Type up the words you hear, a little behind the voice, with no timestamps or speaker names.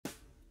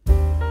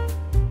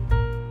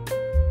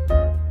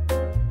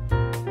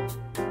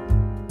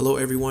Hello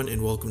everyone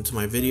and welcome to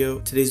my video.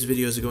 Today's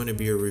video is going to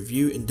be a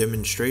review and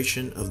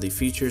demonstration of the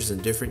features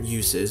and different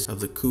uses of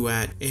the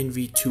Kuat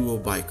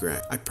NV20 bike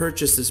rack. I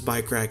purchased this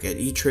bike rack at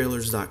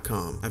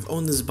etrailers.com. I've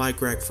owned this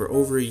bike rack for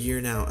over a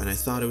year now and I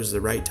thought it was the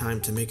right time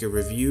to make a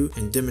review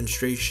and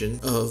demonstration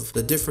of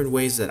the different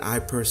ways that I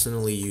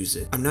personally use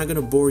it. I'm not going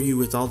to bore you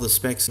with all the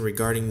specs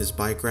regarding this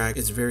bike rack.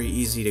 It's very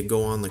easy to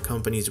go on the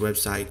company's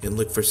website and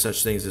look for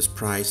such things as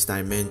price,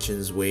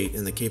 dimensions, weight,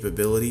 and the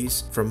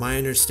capabilities. From my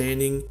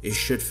understanding, it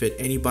should fit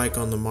any bike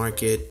on the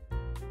market.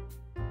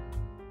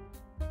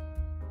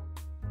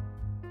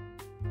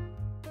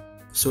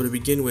 So to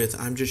begin with,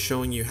 I'm just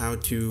showing you how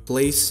to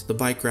place the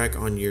bike rack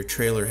on your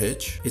trailer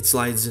hitch. It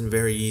slides in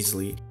very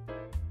easily.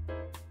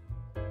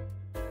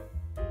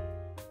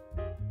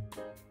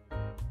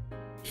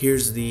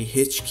 Here's the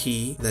hitch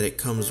key that it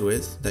comes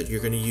with that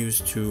you're going to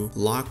use to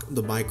lock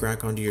the bike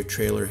rack onto your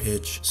trailer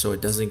hitch so it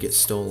doesn't get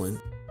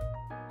stolen.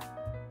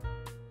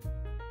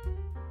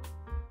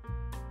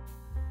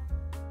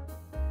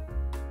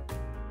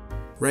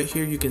 Right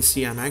here you can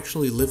see I'm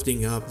actually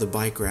lifting up the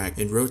bike rack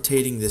and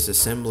rotating this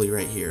assembly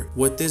right here.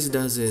 What this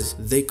does is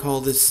they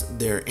call this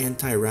their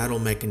anti-rattle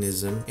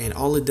mechanism, and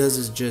all it does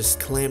is just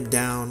clamp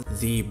down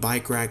the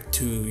bike rack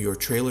to your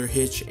trailer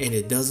hitch and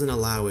it doesn't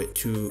allow it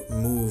to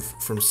move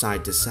from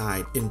side to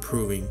side,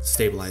 improving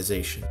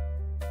stabilization.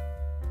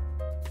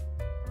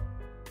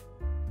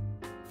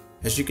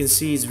 As you can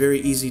see, it's very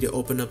easy to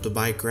open up the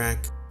bike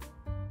rack.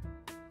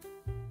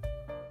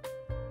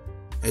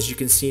 As you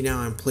can see now,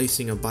 I'm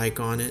placing a bike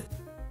on it.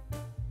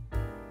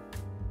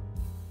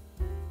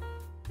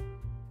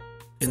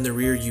 In the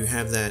rear you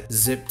have that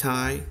zip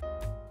tie,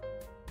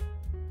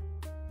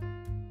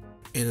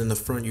 and in the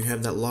front you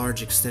have that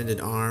large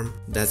extended arm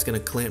that's going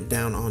to clamp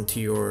down onto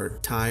your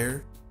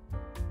tire.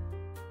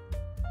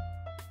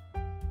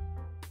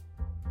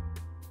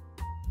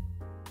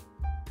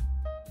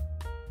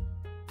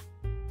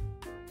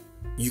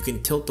 You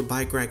can tilt the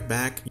bike rack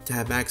back to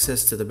have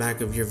access to the back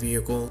of your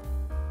vehicle.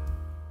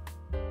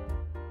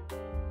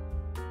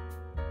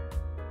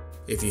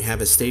 If you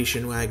have a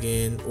station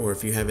wagon or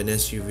if you have an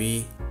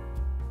SUV.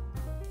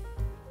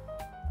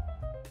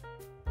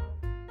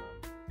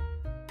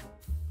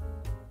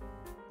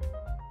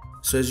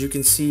 So as you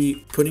can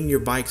see, putting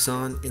your bikes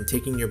on and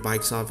taking your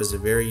bikes off is a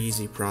very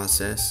easy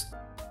process.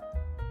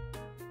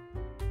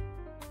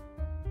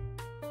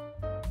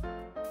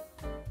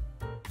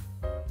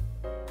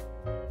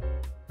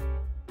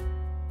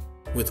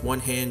 With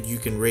one hand you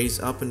can raise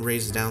up and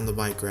raise down the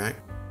bike rack.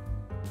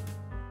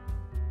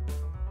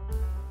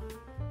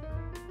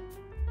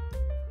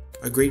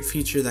 A great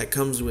feature that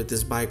comes with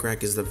this bike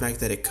rack is the fact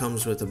that it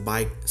comes with a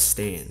bike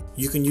stand.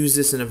 You can use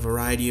this in a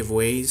variety of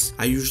ways.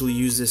 I usually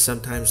use this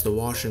sometimes to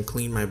wash and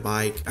clean my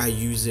bike. I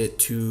use it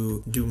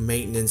to do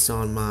maintenance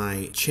on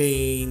my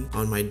chain,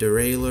 on my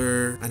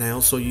derailleur, and I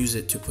also use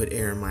it to put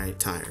air in my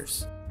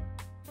tires.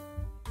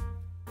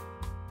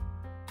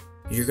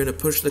 You're going to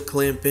push the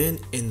clamp in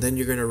and then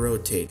you're going to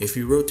rotate. If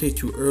you rotate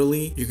too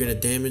early, you're going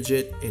to damage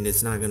it and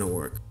it's not going to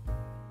work.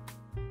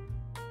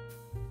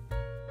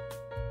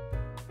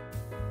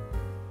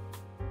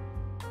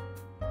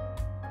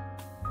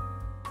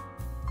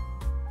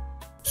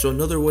 So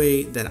another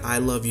way that I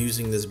love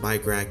using this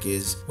bike rack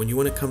is when you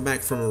want to come back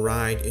from a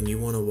ride and you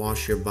want to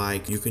wash your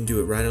bike, you can do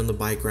it right on the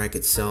bike rack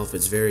itself.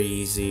 It's very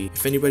easy.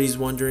 If anybody's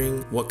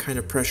wondering what kind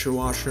of pressure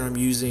washer I'm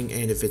using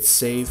and if it's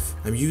safe,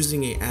 I'm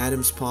using a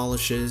Adams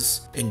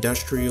Polishes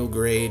industrial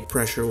grade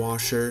pressure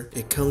washer.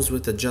 It comes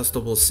with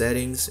adjustable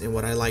settings, and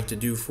what I like to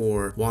do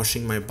for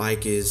washing my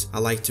bike is I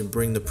like to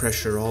bring the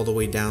pressure all the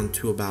way down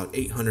to about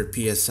 800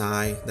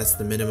 psi. That's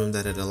the minimum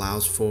that it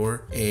allows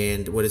for,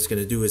 and what it's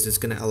going to do is it's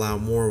going to allow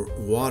more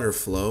water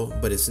flow,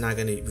 but it's not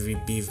going to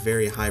be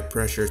very high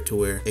pressure to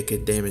where it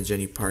could damage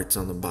any parts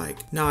on the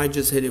bike. Now I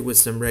just hit it with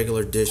some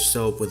regular dish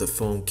soap with a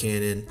foam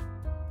cannon,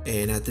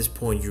 and at this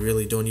point you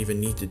really don't even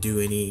need to do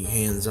any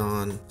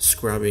hands-on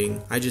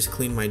scrubbing. I just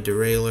clean my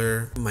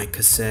derailleur, my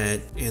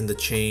cassette, and the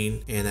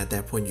chain, and at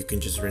that point you can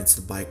just rinse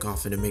the bike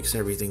off and it makes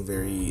everything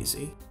very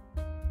easy.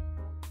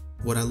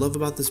 What I love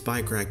about this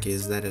bike rack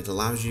is that it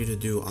allows you to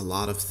do a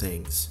lot of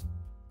things.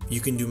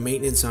 You can do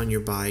maintenance on your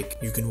bike,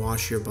 you can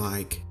wash your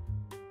bike.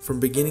 From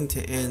beginning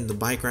to end, the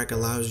bike rack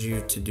allows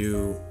you to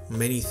do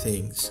many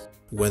things.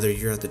 Whether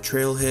you're at the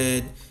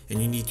trailhead and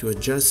you need to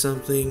adjust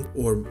something,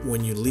 or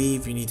when you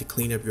leave you need to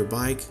clean up your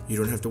bike, you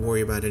don't have to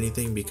worry about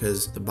anything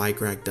because the bike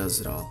rack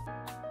does it all.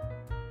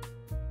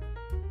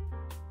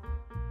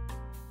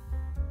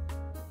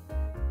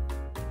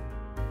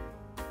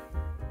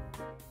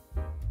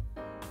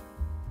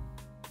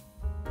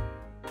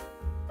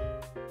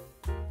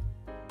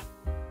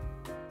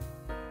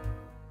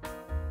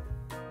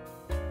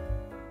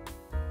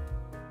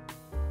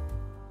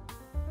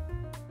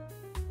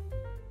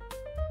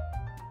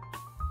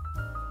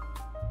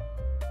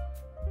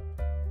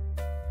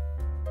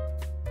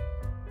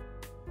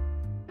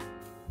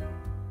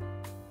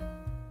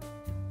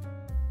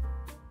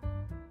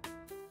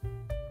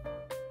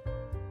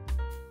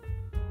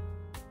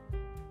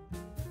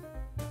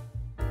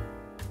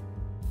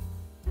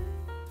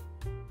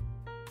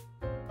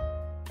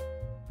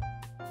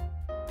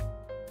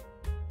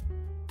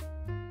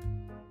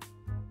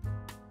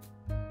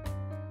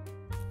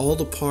 All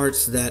the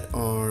parts that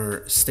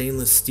are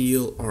stainless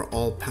steel are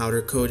all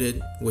powder coated,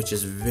 which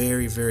is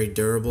very, very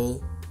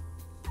durable.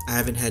 I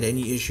haven't had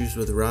any issues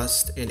with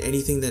rust, and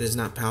anything that is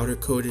not powder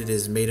coated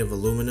is made of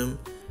aluminum.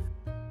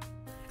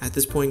 At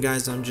this point,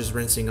 guys, I'm just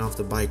rinsing off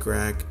the bike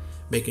rack,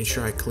 making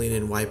sure I clean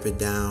and wipe it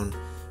down,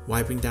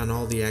 wiping down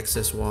all the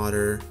excess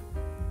water,